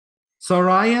So,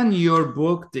 Ryan, your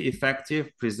book, The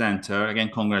Effective Presenter, again,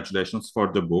 congratulations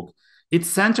for the book. It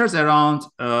centers around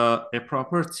a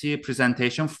property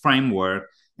presentation framework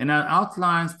and it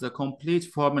outlines the complete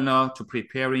formula to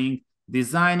preparing,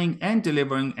 designing, and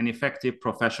delivering an effective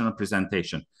professional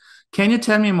presentation. Can you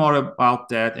tell me more about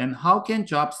that and how can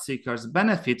job seekers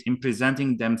benefit in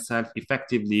presenting themselves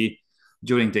effectively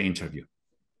during the interview?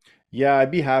 Yeah,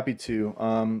 I'd be happy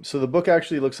to. So the book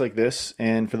actually looks like this,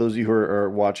 and for those of you who are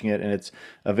watching it, and it's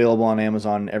available on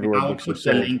Amazon And everywhere I'll books are put the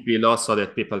sold. link below so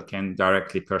that people can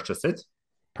directly purchase it.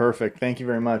 Perfect. Thank you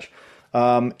very much.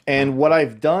 And what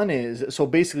I've done is, so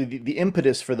basically the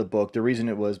impetus for the book, the reason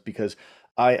it was because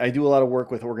I do a lot of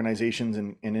work with organizations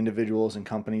and individuals and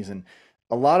companies, and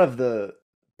a lot of the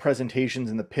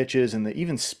presentations and the pitches and the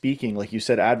even speaking, like you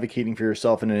said, advocating for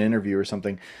yourself in an interview or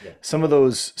something, Yeah. some of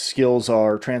those skills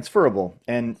are transferable.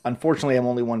 And unfortunately, I'm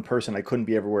only one person. I couldn't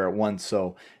be everywhere at once.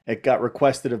 So it got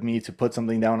requested of me to put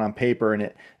something down on paper, and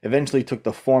it eventually took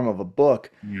the form of a book.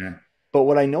 Yeah. But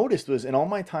what I noticed was in all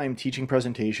my time teaching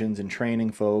presentations and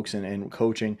training folks and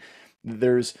coaching,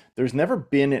 there's never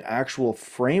been an actual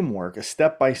framework, a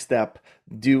step by step,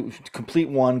 do complete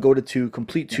one, go to two,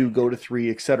 complete Yeah. two, go to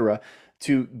three, etc.,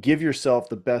 to give yourself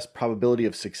the best probability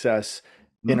of success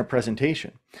in a Mhm.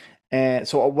 presentation. And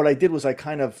so what I did was I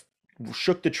kind of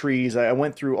shook the trees. I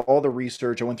went through all the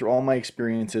research, I went through all my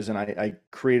experiences, and I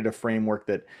created a framework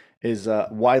that is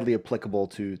widely applicable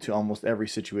to almost every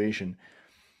situation.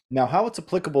 Now, how it's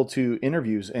applicable to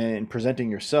interviews and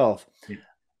presenting yourself, Yeah.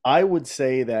 I would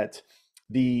say that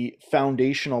the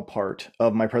foundational part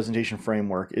of my presentation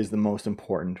framework is the most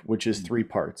important, which is three Mhm.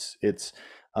 parts. It's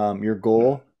your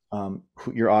goal,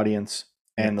 your audience,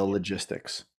 Yeah. and the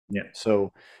logistics. Yeah.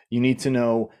 So you need to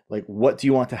know, like, what do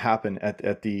you want to happen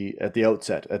at the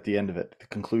outset, at the end of it, the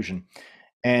conclusion.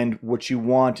 And what you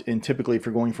want, and typically if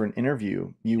you're going for an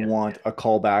interview, you Yeah. want a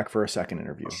call back for a second For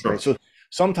interview, right? sure. So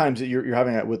sometimes you're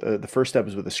having it with the first step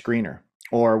is with a screener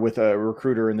or with a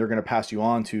recruiter, and they're going to pass you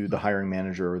on to the hiring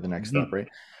manager or the next step, Mhm. right?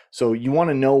 So you want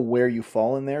to know where you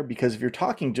fall in there, because if you're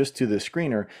talking just to the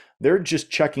screener, they're just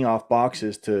checking off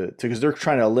boxes to because they're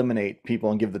trying to eliminate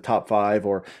people and give the top five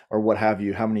or what have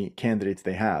you, how many candidates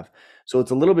they have. So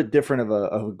it's a little bit different of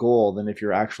a goal than if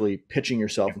you're actually pitching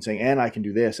yourself Yeah. and saying, and I can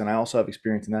do this, and I also have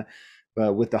experience in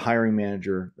that with the hiring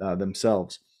manager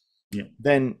themselves. Yeah.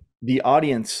 Then the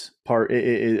audience part,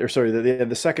 or sorry,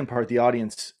 the second part, the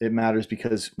audience, it matters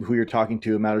because who you're talking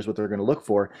to, it matters what they're going to look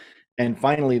for. And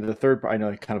finally, the third part, I know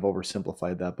I kind of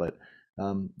oversimplified that, but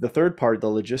the third part, the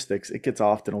logistics, it gets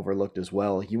often overlooked as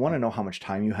well. You want to know how much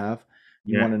time you have.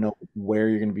 You want Yeah. to know where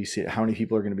you're going to be, how many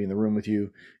people are going to be in the room with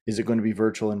you. Is it going to be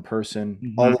virtual, in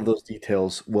person? All Mhm. of those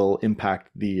details will impact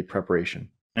the preparation.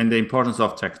 And the importance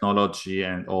of technology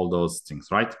and all those things,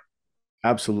 right?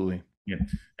 Absolutely. Yeah.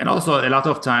 And also, a lot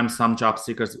of times, some job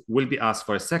seekers will be asked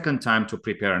for a second time to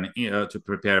prepare to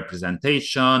prepare a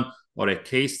presentation or a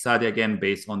case study again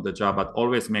based on the job, but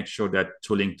always make sure that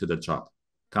to link to the job,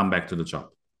 come back to the job.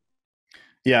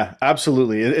 Yeah,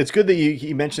 absolutely. It's good that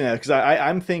you mentioned that, because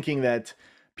I'm thinking that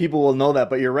people will know that,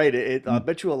 but you're right. I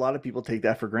bet you a lot of people take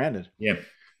that for granted. Yeah,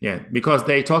 yeah, because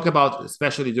they talk about,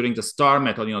 especially during the STAR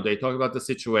method, they talk about the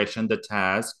situation, the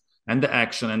task, and the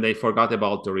action, and they forgot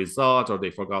about the result or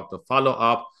they forgot the follow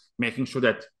up, making sure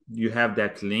that you have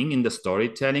that link in the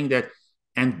storytelling that,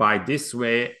 and by this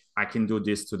way, I can do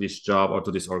this to this job or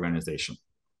to this organization.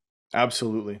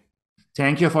 Absolutely.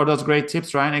 Thank you for those great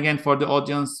tips, Ryan. Again, for the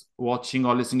audience watching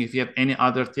or listening, if you have any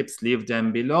other tips, leave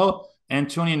them below and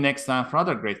tune in next time for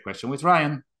another great question with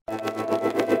Ryan.